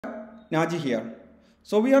Naji here.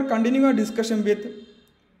 So we are continuing our discussion with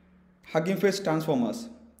Hugging Face transformers.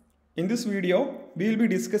 In this video, we will be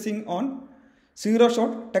discussing on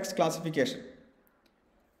zero-shot text classification.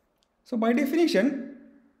 So by definition,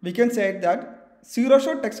 we can say that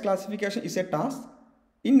zero-shot text classification is a task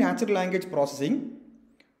in natural language processing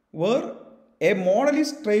where a model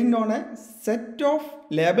is trained on a set of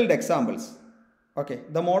labeled examples. Okay,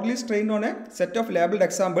 the model is trained on a set of labeled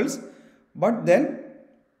examples, but then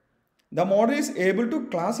the model is able to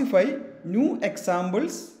classify new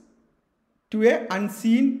examples to a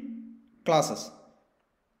unseen classes.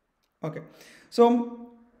 Okay,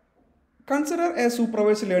 so consider a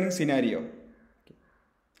supervised learning scenario.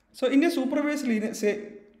 So in a supervised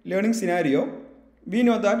learning scenario, we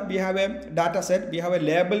know that we have a data set, we have a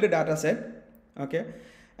labeled data set, okay,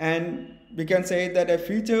 and we can say that the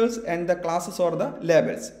features and the classes are the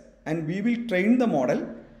labels, and we will train the model,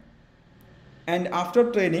 and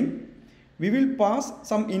after training we will pass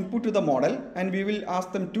some input to the model and we will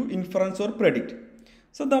ask them to inference or predict.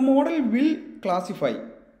 So the model will classify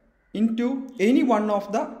into any one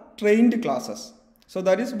of the trained classes. So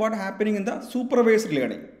that is what happening in the supervised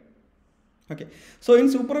learning. Okay, so in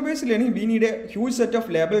supervised learning we need a huge set of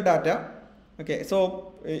label data. Okay,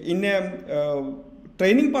 so in a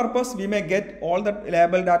training purpose we may get all the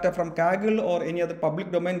label data from Kaggle or any other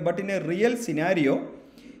public domain, but in a real scenario,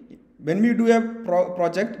 when we do a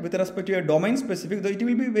project with respect to a domain specific, it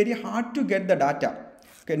will be very hard to get the data.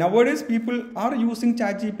 Okay, nowadays people are using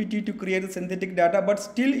ChatGPT to create the synthetic data, but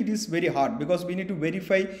still it is very hard because we need to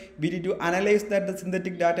verify, we need to analyze that the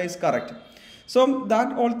synthetic data is correct. So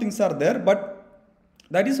that all things are there, but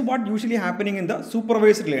that is what usually happening in the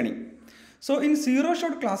supervised learning. So in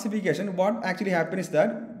zero-shot classification, what actually happens is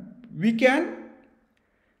that we can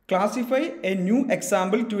classify a new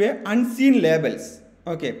example to a unseen labels.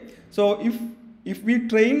 Okay, so if we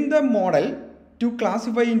train the model to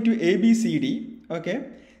classify into ABCD, okay,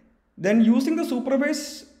 then using the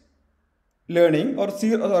supervised learning or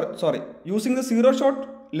using the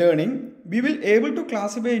zero-shot learning, we will able to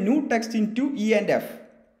classify new text into E and F.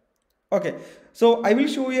 Okay, so I will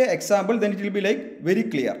show you an example, then it will be like very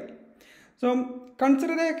clear. So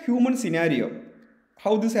consider a human scenario,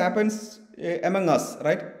 how this happens among us,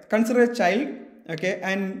 right? Consider a child, okay,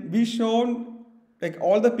 and we shown like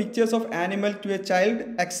all the pictures of animal to a child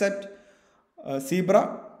except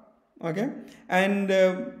zebra, okay, and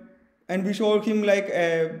we show him like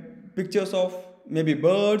pictures of maybe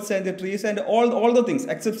birds and the trees and all the things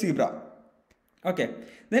except zebra. Okay,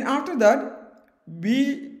 then after that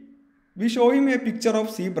we show him a picture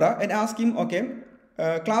of zebra and ask him, okay,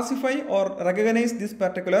 classify or recognize this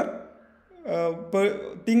particular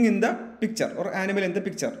thing in the picture or animal in the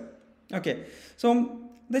picture. Okay, so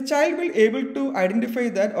the child will able to identify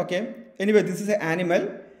that, okay, anyway this is an animal,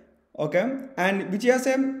 okay, and which has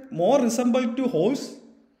a more resemble to horse.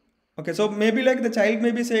 Okay, so maybe like the child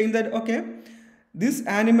may be saying that, okay, this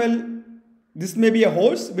animal, this may be a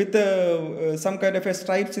horse with some kind of a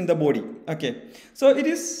stripes in the body. Okay, so it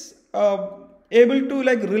is able to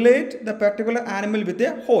like relate the particular animal with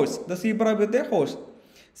a horse, the zebra with a horse.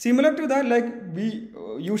 Similar to that, like we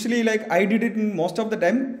usually, like I did it in most of the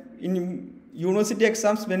time in university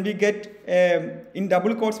exams, when we get in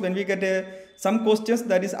double quotes, when we get some questions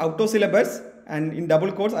that is out of syllabus, and in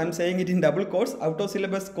double quotes, I am saying it in double quotes, out of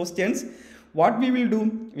syllabus questions, what we will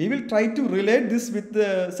do, we will try to relate this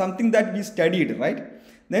with something that we studied, right?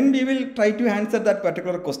 Then we will try to answer that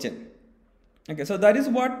particular question. Okay, so that is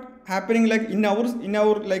what happening like in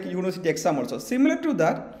our like university exam also. Similar to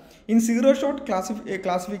that, in zero-shot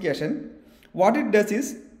classification, what it does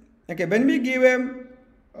is, okay, when we give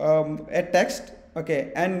a text,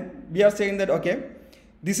 okay, and we are saying that, okay,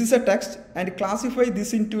 this is a text and classify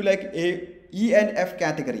this into like a E and F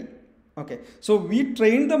category. Okay, so we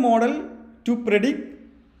train the model to predict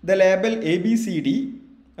the label ABCD,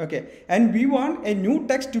 okay, and we want a new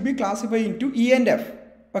text to be classified into E and F.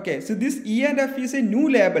 Okay, so this E and F is a new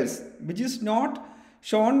labels which is not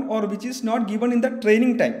shown or which is not given in the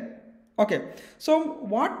training time. Okay, so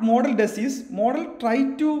what model does is, model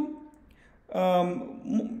try to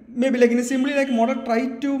maybe like in a simply like model try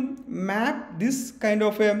to map this kind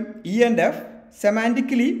of E and F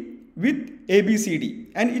semantically with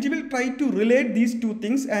ABCD, and it will try to relate these two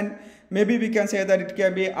things, and maybe we can say that it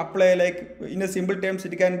can be apply like in a simple terms,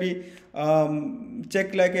 it can be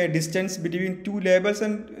check like a distance between two labels,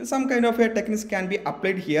 and some kind of a techniques can be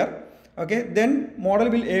applied here. Okay, then model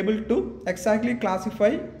will able to exactly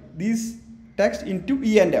classify these text into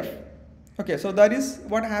E and F. Okay, so that is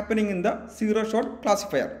what happening in the zero-shot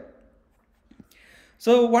classifier.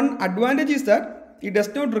 So one advantage is that it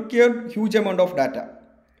does not require huge amount of data.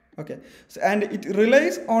 Okay, so, and it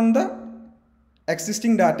relies on the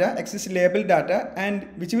existing data, existing label data, and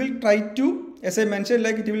which will try to, as I mentioned,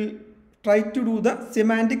 like it will try to do the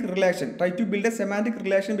semantic relation, try to build a semantic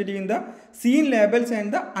relation between the seen labels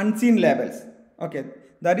and the unseen labels. Okay,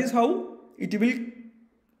 that is how it will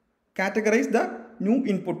categorize the new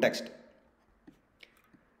input text.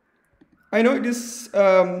 I know it is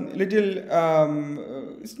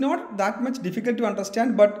it's not that much difficult to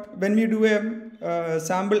understand, but when we do a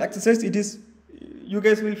sample exercise, you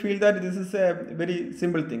guys will feel that this is a very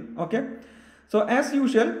simple thing. Okay, so as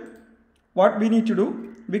usual, what we need to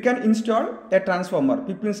do, we can install a transformer.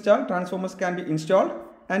 Pip install transformers can be installed,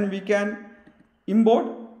 and we can import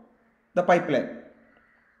the pipeline.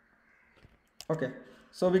 Okay,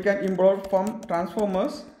 so we can import from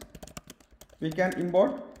transformers, we can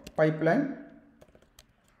import pipeline.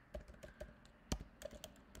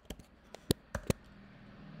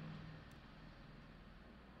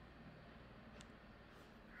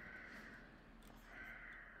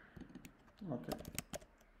 Okay,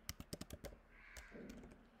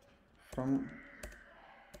 from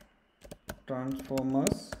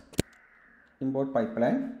transformers import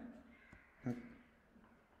pipeline.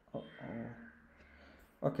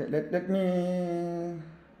 Okay, let me,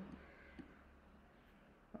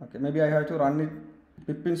 okay, maybe I have to run it,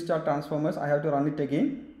 pip install transformers, I have to run it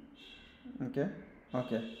again. Okay,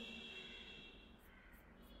 okay,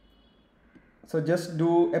 so just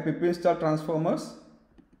do a pip install transformers,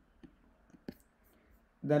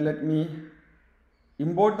 then let me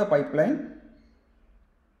import the pipeline.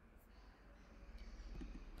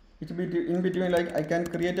 It will be in between, like I can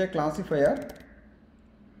create a classifier.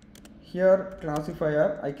 Here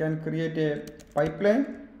classifier, I can create a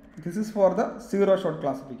pipeline. This is for the zero-shot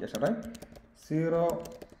classification, right?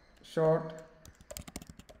 Zero-shot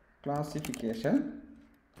classification.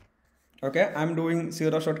 Okay, I'm doing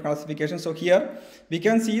zero-shot classification. So here we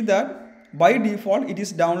can see that by default it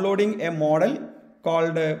is downloading a model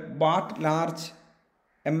called BART large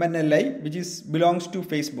MNLI, which belongs to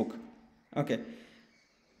Facebook. Okay,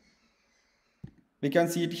 we can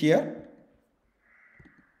see it here.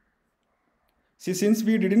 See, since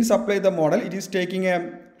we didn't supply the model, it is taking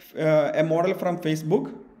a model from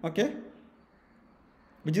Facebook, okay,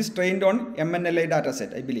 which is trained on MNLI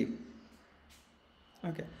dataset, I believe.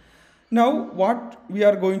 Okay, now what we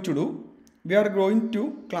are going to do, we are going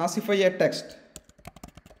to classify a text.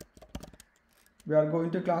 We are going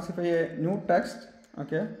to classify a new text.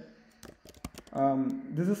 Okay,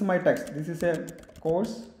 this is my text. This is a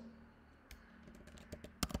course.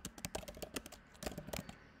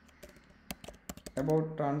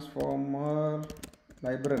 About transformer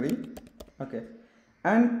library. Okay,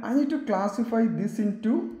 and I need to classify this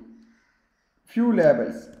into few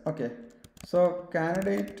labels. Okay, so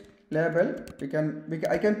candidate label,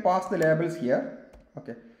 I can pass the labels here.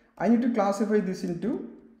 Okay, I need to classify this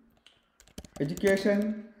into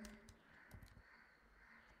education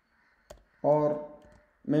or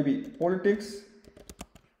maybe politics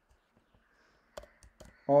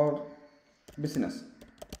or business.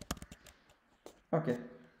 Okay,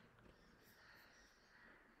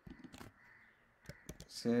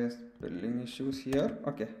 say spelling issues here.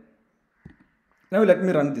 Okay, now let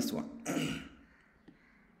me run this one.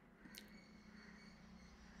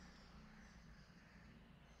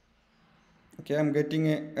 Okay, I'm getting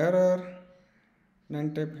an error.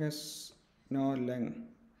 None type has no length.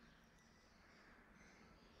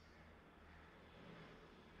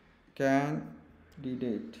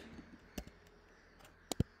 Candidate.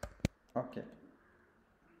 Okay,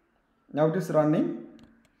 now it is running.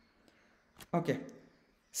 Okay,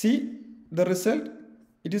 see the result.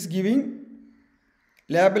 It is giving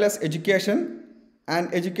label as education,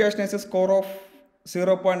 and education has a score of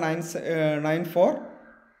 0.994,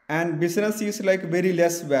 and business is like very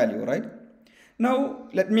less value, right? Now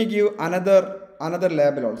let me give another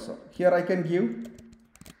label also. Here I can give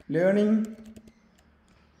learning,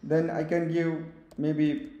 then I can give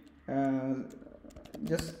maybe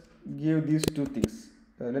just give these two things.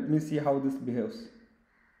 Let me see how this behaves.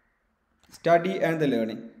 Study and the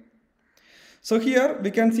learning. So here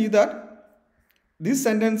we can see that this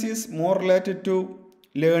sentence is more related to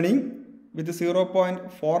learning with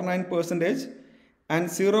 0.49%, and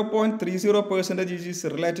 0.30% is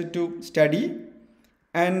related to study,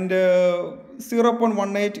 and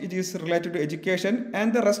 0.18 it is related to education,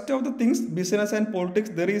 and the rest of the things, business and politics,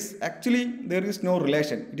 there is no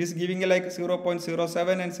relation. It is giving like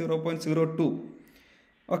 0.07 and 0.02.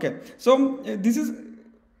 Okay, so this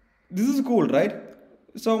is cool, right?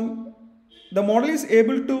 So the model is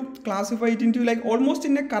able to classify it into like almost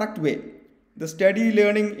in a correct way. the study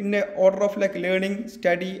learning in a order of like learning,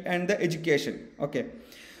 study, and the education. Okay,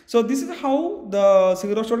 so this is how the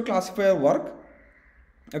zero-shot classifier work.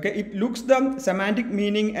 Okay, it looks the semantic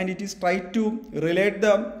meaning and it is try to relate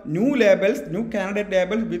the new labels, new candidate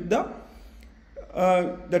labels with the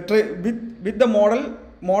with the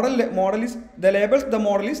model is the labels the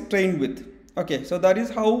model is trained with. Okay, so that is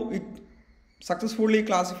how it successfully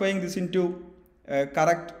classifying this into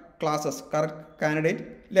correct classes, correct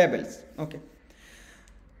candidate labels. Okay,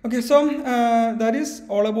 so that is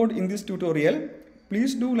all about in this tutorial.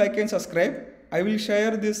 Please do like and subscribe. I will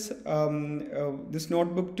share this this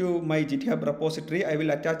notebook to my GitHub repository. I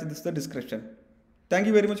will attach this to the description. Thank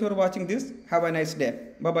you very much for watching this. Have a nice day.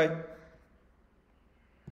 Bye bye.